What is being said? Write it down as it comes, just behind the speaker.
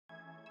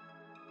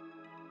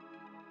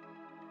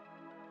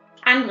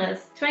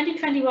Andres,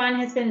 2021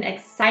 has been an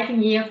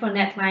exciting year for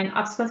NetLine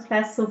Ops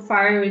Plus so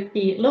far with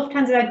the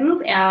Lufthansa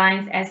Group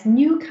airlines as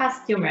new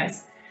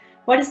customers.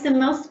 What is the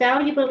most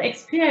valuable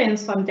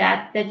experience from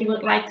that you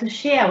would like to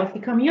share with the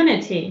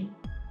community?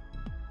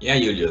 Yeah,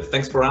 Julia,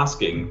 thanks for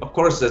asking. Of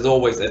course, as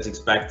always, as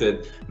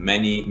expected,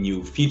 many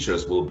new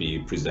features will be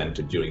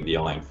presented during the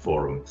Airline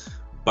Forum.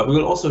 But we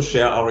will also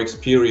share our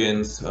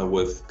experience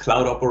with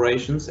cloud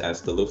operations,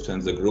 as the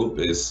Lufthansa Group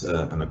is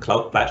on a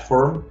cloud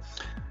platform.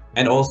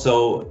 And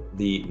also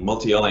the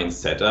multi-airline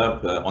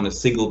setup on a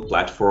single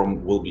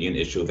platform will be an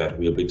issue that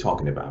we'll be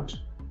talking about.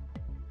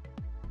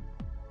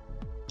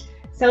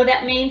 So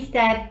that means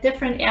that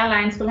different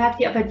airlines will have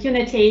the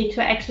opportunity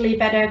to actually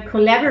better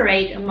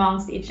collaborate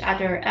amongst each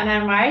other. Am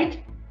I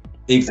right?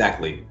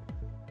 Exactly.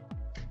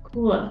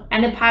 Cool.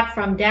 And apart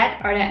from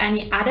that, are there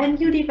any other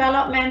new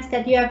developments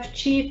that you have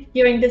achieved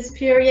during this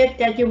period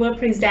that you will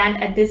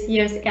present at this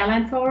year's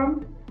Airline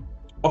Forum?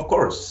 Of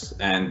course.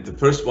 And the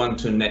first one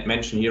to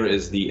mention here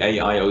is the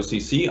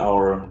AI-OCC,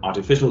 our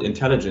artificial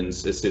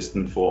intelligence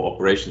assistant for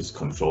operations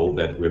control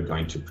that we're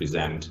going to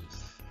present.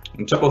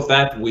 On top of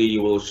that, we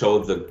will show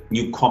the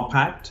new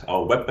Compact,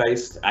 our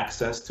web-based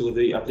access to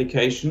the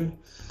application.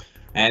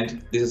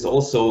 And this is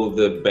also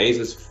the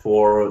basis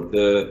for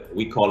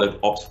we call it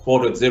Ops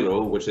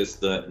 4.0, which is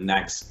the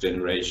next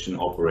generation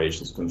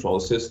operations control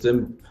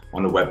system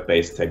on a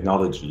web-based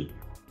technology.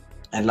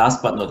 And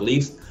last but not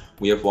least,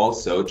 we have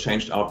also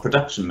changed our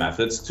production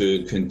methods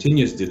to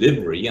continuous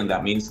delivery. And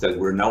that means that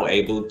we're now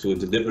able to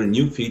deliver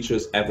new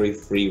features every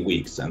 3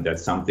 weeks. And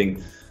that's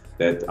something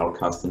that our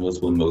customers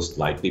will most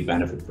likely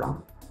benefit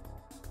from.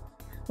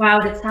 Wow,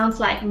 that sounds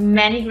like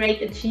many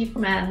great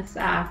achievements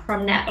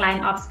from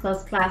NetLine Ops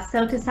Plus.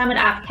 So to sum it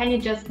up, can you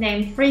just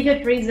name 3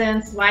 good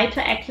reasons why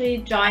to actually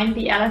join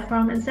the Airline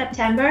Forum in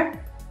September?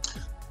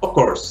 Of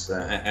course,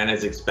 and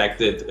as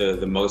expected,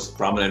 the most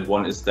prominent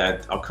one is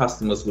that our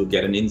customers will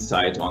get an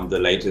insight on the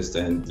latest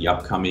and the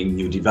upcoming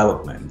new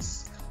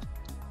developments.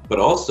 But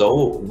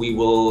also, we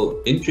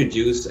will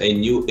introduce a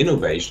new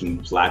innovation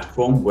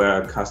platform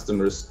where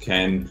customers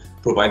can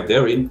provide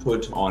their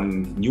input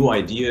on new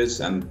ideas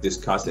and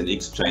discuss and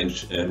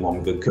exchange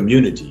among the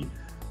community.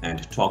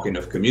 And talking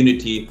of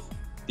community,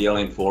 the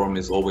Airline Forum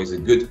is always a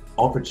good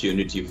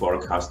opportunity for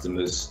our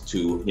customers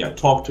to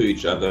talk to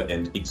each other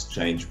and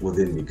exchange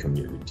within the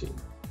community.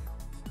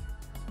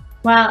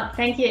 Well,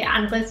 thank you,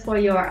 Andres, for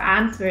your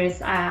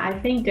answers. I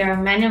think there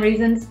are many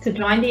reasons to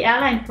join the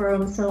Airline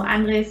Forum. So,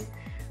 Andres,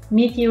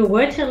 meet you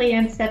virtually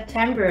in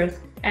September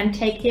and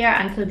take care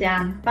until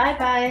then.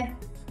 Bye-bye.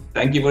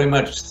 Thank you very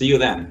much. See you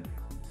then.